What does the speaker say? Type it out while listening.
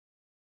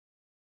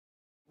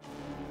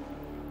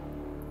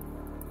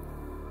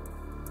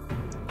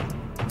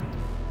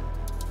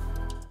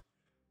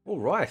All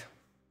right.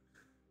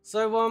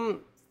 So,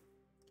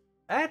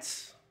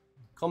 at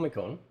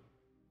Comic-Con,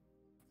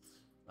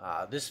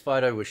 this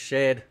photo was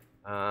shared,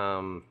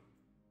 and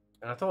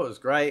I thought it was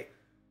great.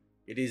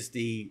 It is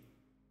the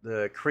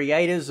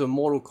creators of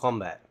Mortal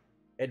Kombat,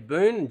 Ed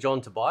Boon and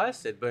John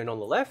Tobias. Ed Boon on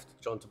the left,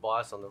 John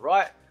Tobias on the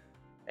right,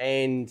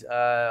 and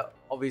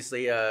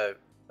obviously a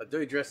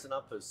dude dressing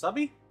up as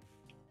Subby,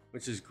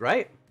 which is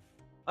great.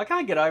 I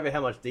can't get over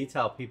how much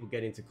detail people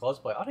get into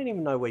cosplay. I don't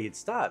even know where you'd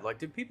start. Like,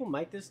 did people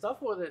make this stuff,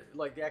 or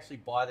they actually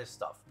buy this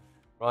stuff?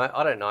 Right?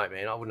 I don't know,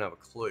 man. I wouldn't have a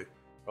clue.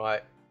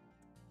 Right?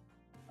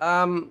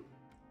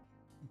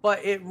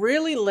 But it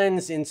really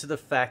lends into the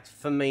fact,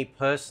 for me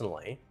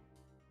personally,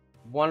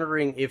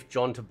 wondering if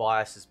John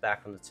Tobias is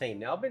back on the team.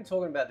 Now, I've been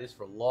talking about this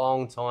for a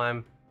long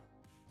time.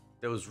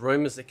 There was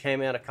rumors that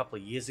came out a couple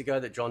of years ago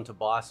that John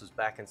Tobias was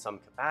back in some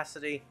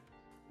capacity.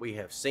 We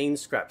have seen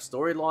scrap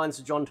storylines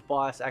of John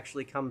Tobias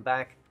actually come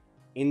back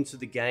into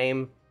the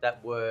game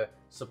that were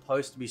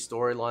supposed to be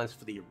storylines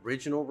for the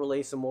original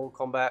release of Mortal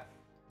Kombat.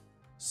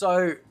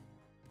 So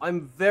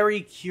I'm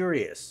very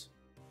curious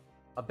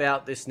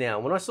about this now.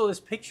 When I saw this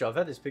picture, I've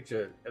had this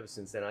picture ever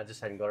since then. I just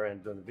hadn't got around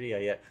to doing the video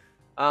yet.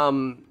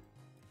 I'm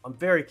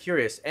very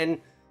curious. And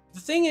the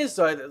thing is,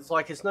 though, it's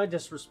like, it's no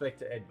disrespect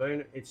to Ed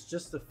Boon. It's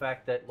just the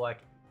fact that,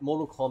 like,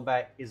 Mortal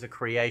Kombat is a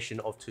creation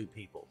of two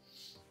people,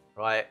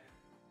 right?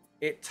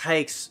 It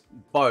takes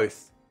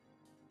both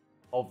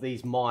of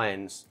these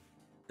minds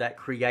that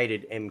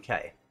created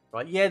MK,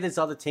 right? Yeah, there's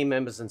other team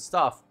members and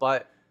stuff,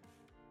 but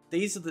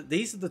these are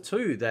the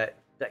two that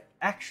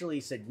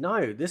actually said,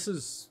 no, this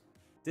is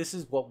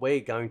what we're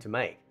going to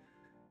make.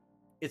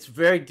 It's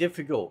very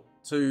difficult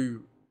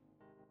to,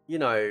 you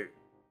know,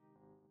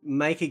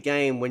 make a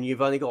game when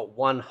you've only got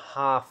one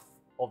half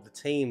of the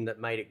team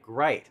that made it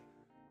great.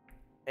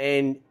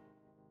 And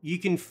you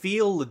can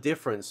feel the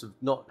difference of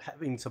not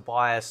having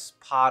Tobias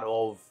part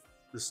of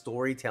the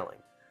storytelling.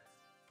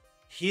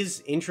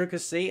 His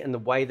intricacy and the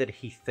way that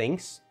he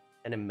thinks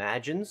and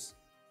imagines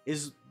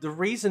is the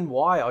reason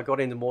why I got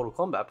into Mortal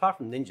Kombat, apart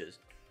from ninjas.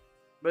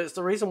 But it's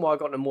the reason why I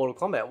got into Mortal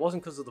Kombat. It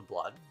wasn't because of the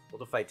blood or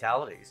the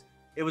fatalities.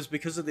 It was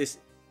because of this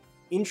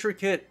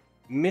intricate,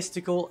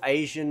 mystical,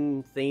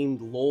 Asian-themed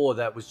lore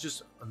that was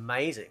just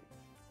amazing.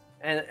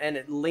 And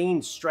it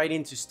leaned straight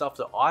into stuff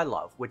that I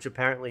love, which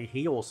apparently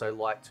he also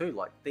liked too.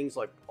 Like things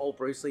like old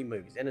Bruce Lee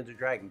movies, Enter the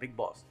Dragon, Big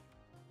Boss,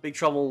 Big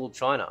Trouble in Little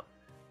China.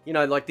 You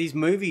know, like these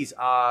movies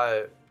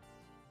are,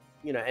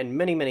 you know, and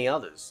many, many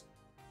others,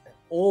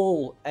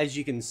 all, as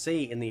you can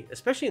see,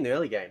 especially in the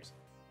early games,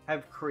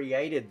 have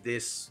created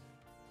this,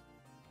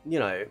 you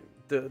know,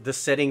 the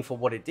setting for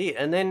what it did.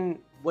 And then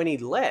when he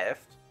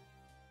left,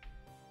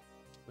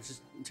 which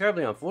is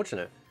terribly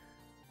unfortunate,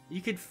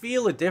 you could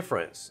feel a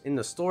difference in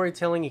the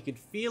storytelling. You could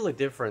feel a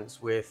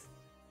difference with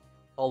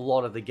a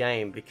lot of the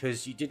game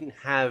because you didn't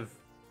have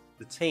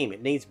the team.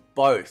 It needs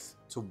both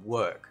to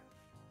work,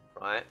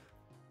 right?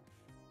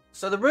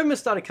 So the rumors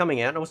started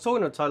coming out, and I was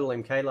talking to Total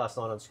MK last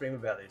night on stream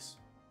about this.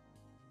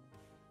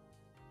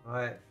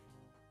 Right.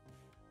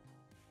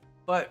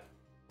 But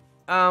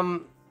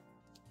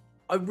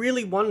I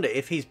really wonder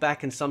if he's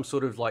back in some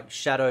sort of like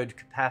shadowed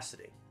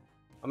capacity.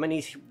 I mean,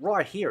 he's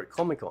right here at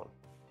Comic-Con.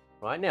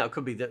 Right now, it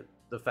could be the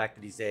fact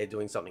that he's there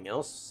doing something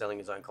else, selling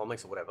his own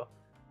comics or whatever.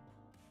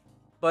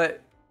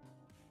 But,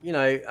 you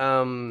know,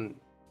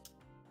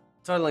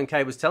 Total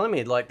MK was telling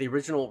me, like, the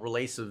original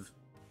release of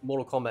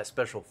Mortal Kombat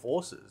Special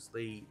Forces,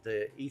 the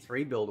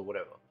E3 build or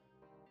whatever,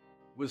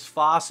 was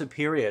far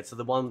superior to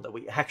the one that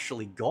we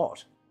actually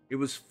got. It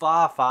was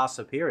far, far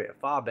superior,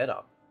 far better.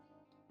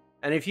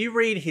 And if you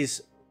read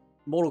his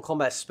Mortal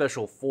Kombat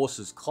Special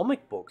Forces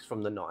comic books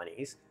from the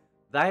 90s,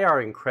 they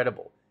are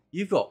incredible.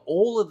 You've got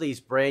all of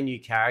these brand new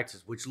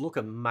characters which look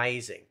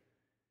amazing.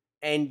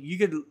 And you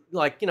could,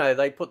 like, you know,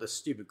 they put the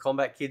stupid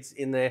combat kids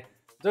in there.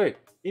 Dude,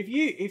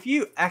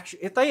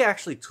 if they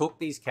actually took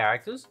these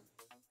characters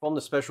from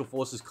the Special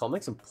Forces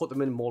comics and put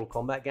them in a Mortal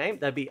Kombat game,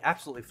 they'd be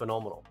absolutely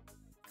phenomenal.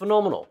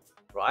 Phenomenal,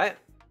 right?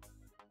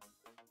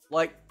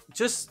 Like,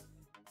 just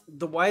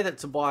the way that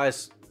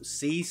Tobias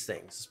sees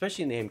things,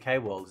 especially in the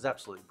MK world, is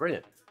absolutely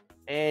brilliant.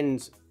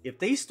 And if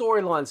these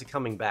storylines are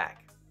coming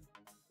back,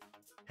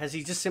 has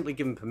he just simply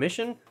given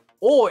permission?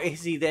 Or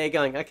is he there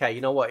going, okay,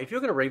 you know what? If you're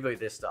going to reboot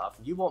this stuff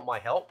and you want my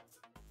help,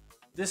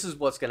 this is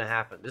what's going to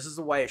happen. This is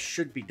the way it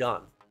should be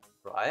done,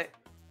 right?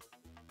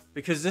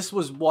 Because this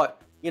was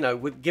what, you know,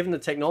 given the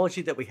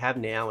technology that we have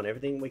now and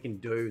everything we can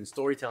do and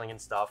storytelling and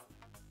stuff,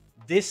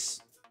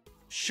 this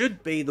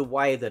should be the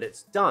way that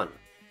it's done.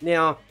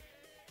 Now,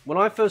 when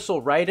I first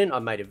saw Raiden, I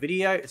made a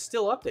video. It's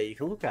still up there. You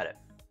can look at it.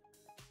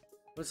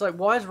 But it's like,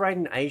 why is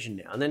Raiden Asian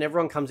now? And then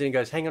everyone comes in and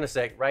goes, hang on a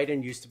sec,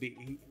 Raiden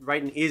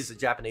is a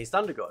Japanese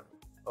thunder god.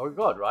 Or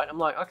god, right? I'm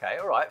like, okay,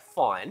 all right,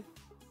 fine.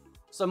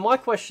 So my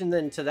question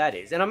then to that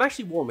is, and I'm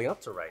actually warming up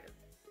to Raiden,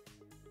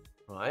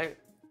 right?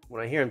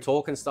 When I hear him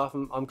talk and stuff,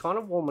 I'm kind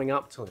of warming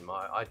up to him.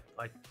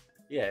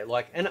 Yeah,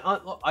 like, and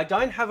I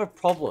don't have a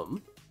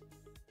problem.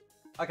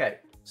 Okay,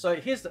 so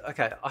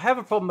okay, I have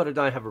a problem, but I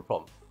don't have a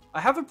problem.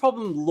 I have a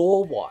problem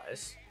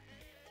lore-wise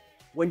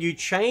when you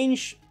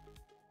change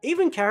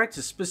even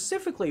characters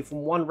specifically from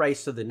one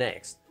race to the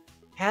next,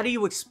 how do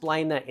you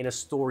explain that in a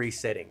story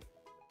setting?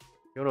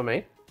 You know what I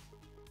mean?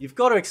 You've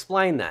got to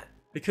explain that,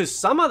 because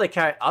some other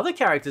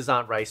characters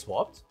aren't race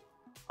swapped.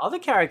 Other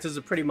characters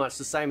are pretty much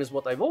the same as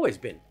what they've always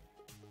been,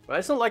 right?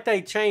 It's not like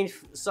they changed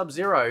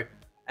Sub-Zero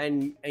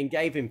and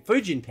gave him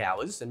Fujin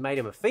powers and made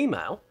him a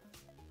female.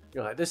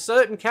 You know, there's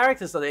certain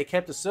characters that they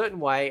kept a certain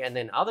way, and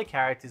then other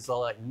characters are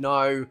like,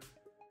 no,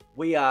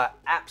 we are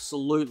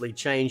absolutely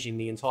changing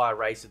the entire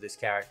race of this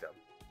character,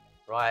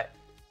 right?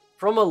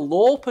 From a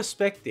lore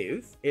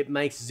perspective, it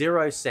makes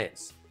zero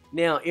sense.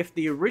 Now, if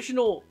the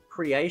original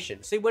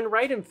creation... See, when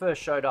Raiden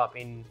first showed up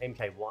in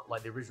MK1,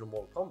 like the original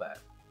Mortal Kombat,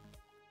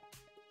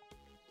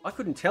 I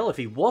couldn't tell if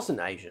he wasn't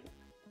Asian,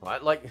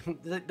 right? Like,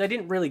 they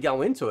didn't really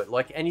go into it.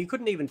 Like, and you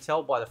couldn't even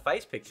tell by the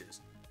face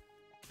pictures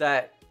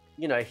that,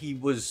 you know, he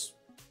was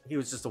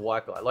just a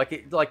white guy.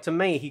 Like to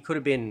me, he could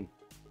have been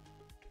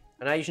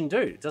an Asian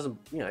dude. It doesn't,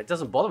 you know, it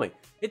doesn't bother me.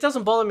 It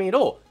doesn't bother me at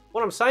all.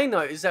 What I'm saying,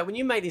 though, is that when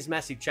you make these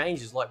massive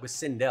changes, like with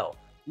Sindel,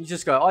 you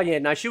just go, oh, yeah,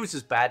 no, she was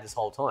just bad this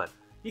whole time.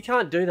 You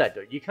can't do that,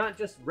 dude. You can't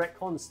just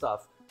retcon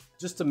stuff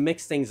just to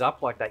mix things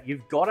up like that.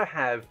 You've got to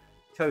have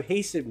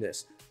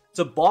cohesiveness.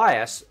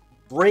 Tobias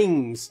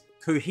brings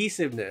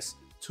cohesiveness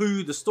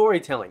to the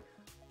storytelling.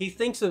 He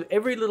thinks of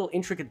every little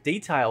intricate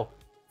detail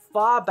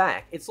far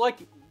back. It's like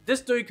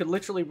this dude could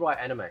literally write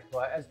anime,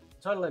 right? As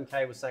Total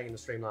MK was saying in the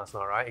stream last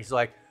night, right? He's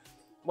like,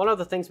 one of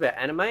the things about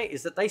anime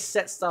is that they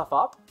set stuff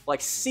up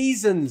like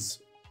seasons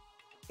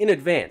in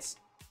advance,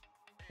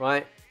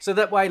 right? So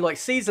that way, like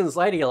seasons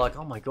later, you're like,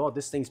 oh my God,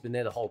 this thing's been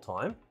there the whole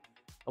time.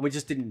 And we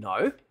just didn't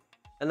know.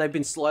 And they've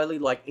been slowly,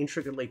 like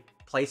intricately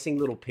placing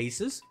little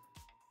pieces.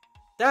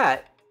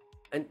 That,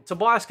 and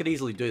Tobias could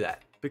easily do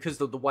that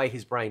because of the way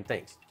his brain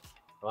thinks,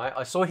 right?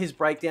 I saw his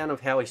breakdown of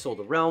how he saw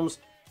the realms.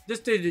 This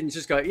dude didn't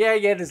just go, yeah,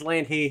 there's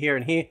land here, here,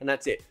 and here, and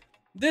that's it.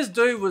 This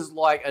dude was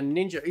like a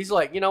ninja. He's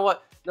like, you know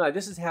what? No,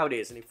 this is how it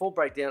is. And he full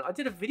breakdown. I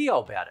did a video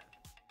about it,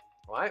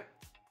 right?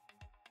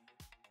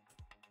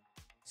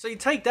 So you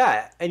take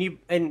that,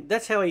 and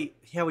that's how he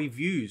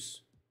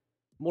views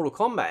Mortal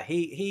Kombat.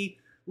 He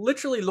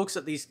literally looks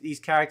at these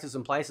characters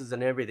and places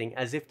and everything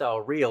as if they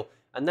were real,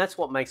 and that's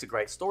what makes a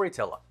great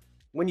storyteller.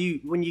 When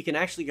you can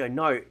actually go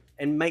no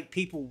and make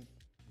people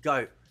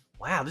go,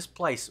 wow, this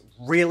place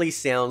really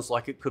sounds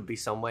like it could be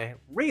somewhere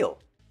real.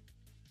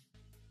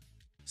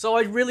 So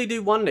I really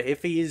do wonder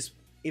if he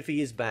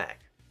is back.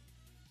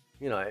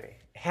 You know,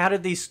 how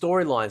did these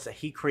storylines that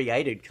he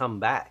created come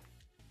back?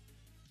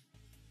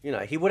 You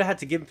know, he would have had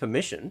to give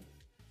permission,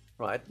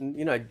 right? And,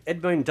 you know,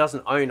 Ed Boon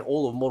doesn't own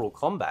all of Mortal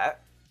Kombat,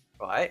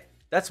 right?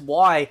 That's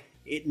why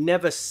it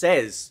never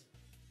says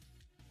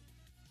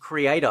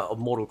creator of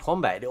Mortal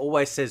Kombat. It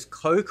always says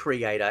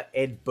co-creator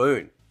Ed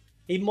Boon.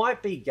 He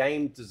might be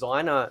game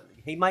designer.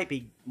 He might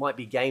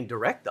be game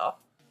director,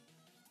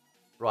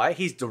 right?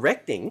 He's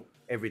directing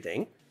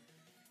everything,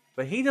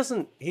 but he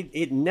doesn't.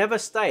 It never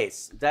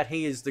states that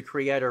he is the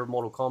creator of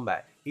Mortal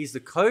Kombat. He's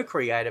the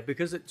co-creator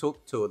because it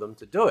took two of them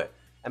to do it,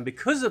 and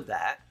because of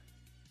that,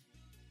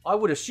 I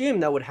would assume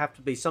there would have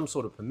to be some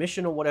sort of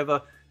permission or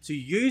whatever to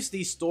use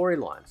these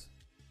storylines,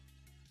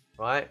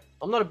 right?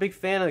 I'm not a big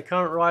fan of the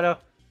current writer.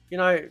 You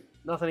know,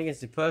 nothing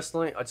against him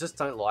personally. I just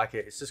don't like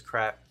it. It's just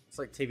crap. It's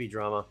like TV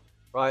drama,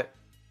 right?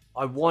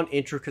 I want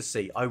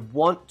intricacy. I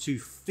want to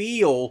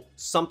feel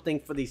something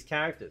for these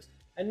characters.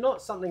 And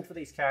not something for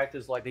these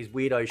characters like these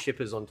weirdo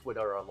shippers on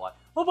Twitter are like,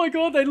 oh my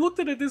God, they looked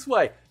at it this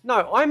way.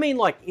 No, I mean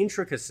like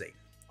intricacy.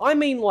 I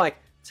mean like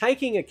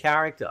taking a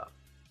character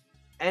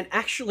and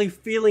actually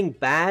feeling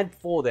bad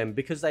for them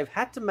because they've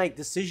had to make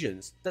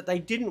decisions that they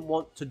didn't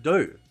want to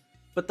do.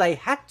 But they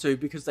had to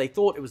because they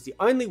thought it was the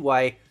only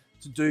way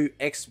to do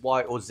X,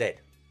 Y, or Z.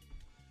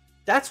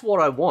 That's what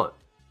I want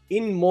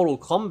in Mortal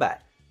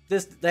Kombat.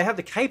 They have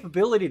the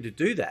capability to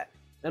do that.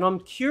 And I'm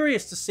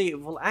curious to see if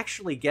we'll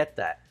actually get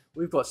that.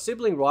 We've got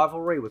sibling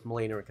rivalry with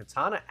Mileena and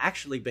Katana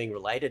actually being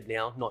related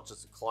now, not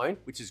just a clone,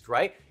 which is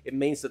great. It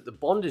means that the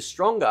bond is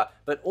stronger,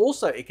 but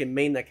also it can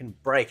mean they can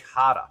break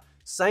harder.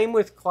 Same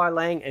with Kai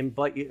Lang and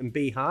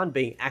Bi-Han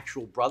being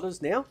actual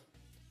brothers now,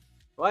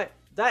 right?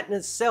 That in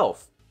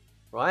itself,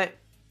 right,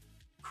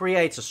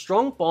 creates a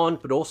strong bond,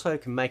 but also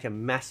can make a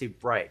massive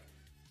break.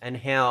 And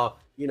how,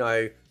 you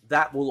know,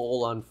 that will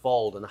all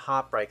unfold and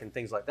heartbreak and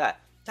things like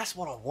that. That's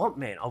what I want,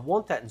 man. I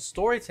want that in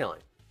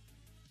storytelling.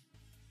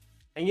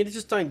 And you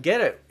just don't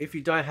get it if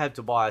you don't have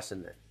Tobias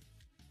in there.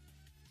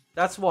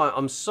 That's why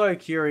I'm so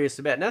curious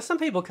about it. Now, some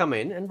people come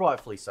in, and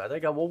rightfully so, they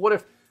go, well, what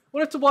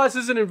if Tobias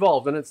isn't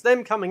involved and it's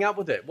them coming up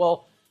with it?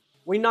 Well,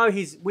 we know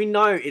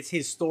it's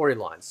his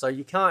storyline, so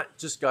you can't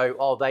just go,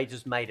 oh, they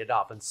just made it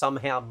up and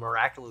somehow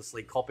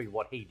miraculously copy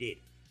what he did.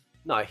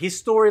 No,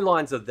 his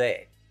storylines are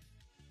there.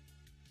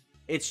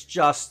 It's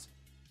just,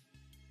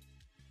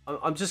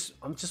 I'm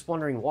just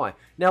wondering why.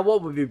 Now,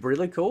 what would be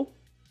really cool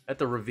at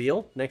the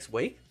reveal next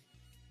week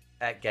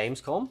at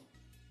Gamescom,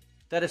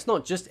 that it's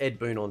not just Ed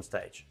Boon on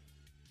stage.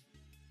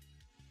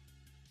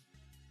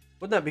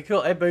 Wouldn't that be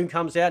cool? Ed Boon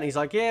comes out and he's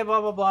like, yeah,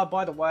 blah, blah, blah.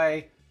 By the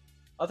way,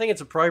 I think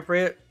it's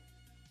appropriate.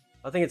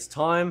 I think it's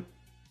time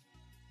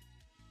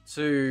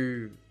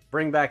to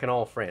bring back an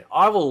old friend.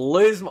 I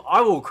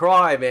will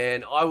cry,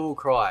 man. I will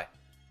cry.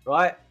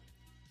 Right?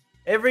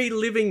 Every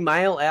living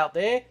male out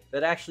there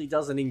that actually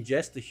doesn't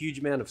ingest a huge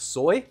amount of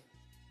soy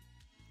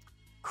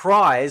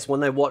cries when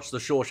they watch The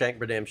Shawshank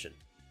Redemption.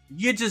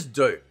 You just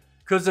do.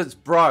 Because it's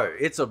bro.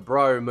 It's a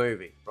bro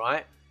movie,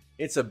 right?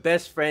 It's a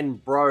best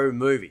friend bro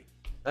movie.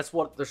 That's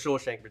what The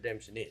Shawshank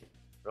Redemption is,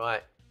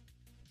 right?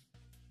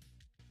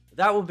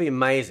 That would be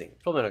amazing.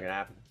 Probably not going to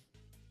happen.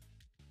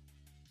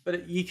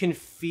 But you can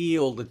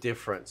feel the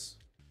difference.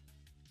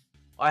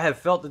 I have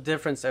felt the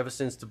difference ever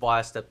since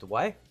Tobias stepped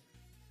away.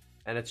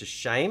 And it's a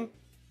shame.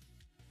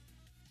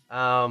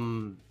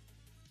 And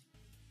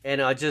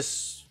it'd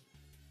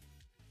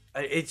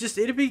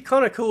be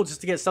kind of cool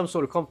just to get some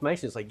sort of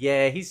confirmation. It's like,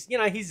 yeah, he's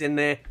in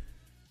there.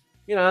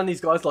 And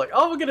these guys are like,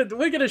 oh,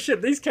 we're gonna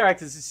ship these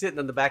characters who's sitting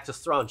in the back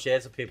just throwing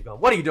chairs at people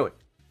going, what are you doing?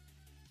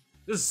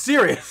 This is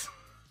serious.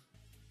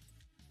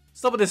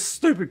 Stop with this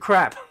stupid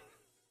crap.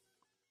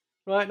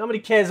 Right? Nobody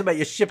cares about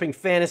your shipping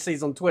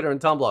fantasies on Twitter and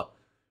Tumblr.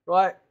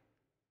 Right?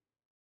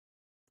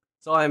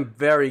 So I'm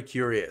very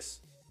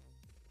curious.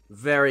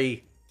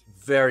 Very,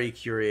 very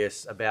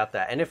curious about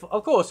that. And if,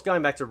 of course,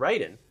 going back to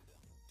Raiden,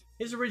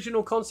 his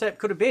original concept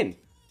could have been,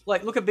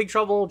 like, look at Big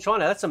Trouble in Little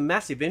China. That's a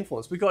massive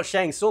influence. We got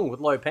Shang Tsung with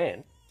Lo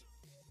Pan.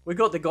 We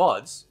got the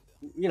gods,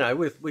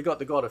 we got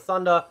the god of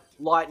thunder,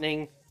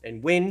 lightning,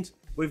 and wind.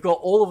 We've got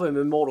all of them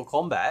in Mortal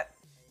Kombat,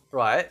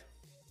 right?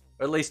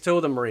 Or at least two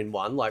of them are in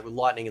one, like with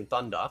lightning and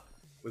thunder,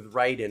 with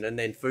Raiden, and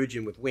then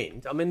Fujin with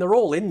wind. I mean, they're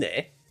all in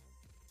there.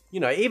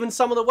 Even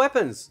some of the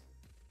weapons,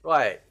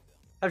 right,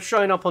 have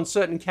shown up on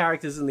certain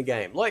characters in the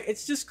game. Like,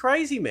 it's just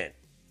crazy, man.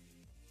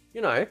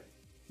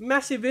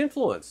 Massive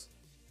influence.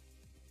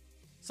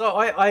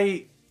 So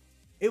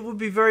it would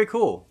be very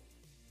cool.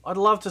 I'd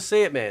love to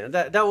see it, man.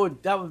 That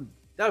would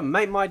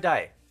make my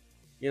day,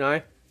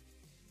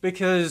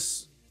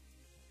 because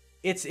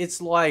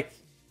it's like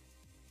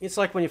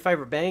when your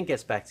favorite band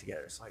gets back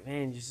together. It's like,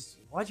 man,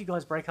 why'd you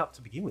guys break up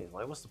to begin with?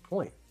 Like, what's the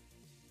point?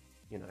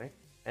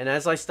 And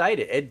as I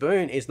stated, Ed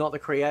Boon is not the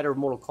creator of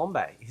Mortal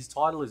Kombat. His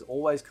title is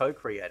always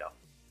co-creator.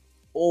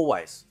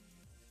 Always.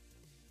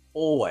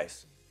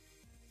 Always.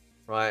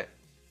 Right?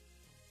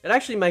 It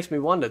actually makes me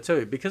wonder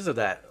too, because of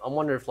that. I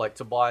wonder if like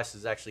Tobias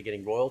is actually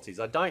getting royalties.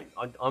 I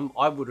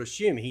would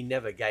assume he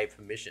never gave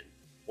permission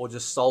or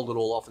just sold it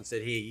all off and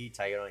said, here, you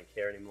take it, I don't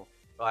care anymore.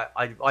 Right?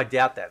 I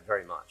doubt that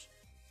very much.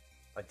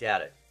 I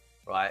doubt it.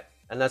 Right?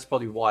 And that's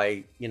probably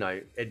why,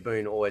 Ed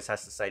Boon always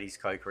has to say he's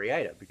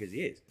co-creator, because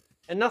he is.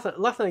 And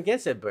nothing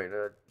against Ed Boon.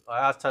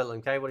 I asked Total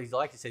MK what he's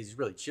like. He says he's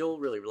really chill,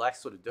 really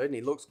relaxed sort of dude, and he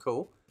looks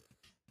cool.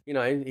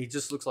 He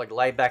just looks like a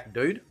laid-back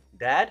dude,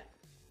 dad.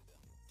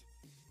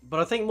 But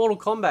I think Mortal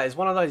Kombat is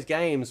one of those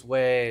games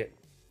where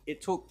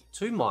it took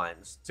two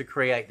minds to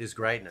create this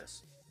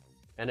greatness.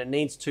 And it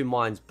needs two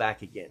minds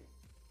back again.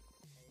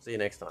 See you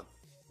next time.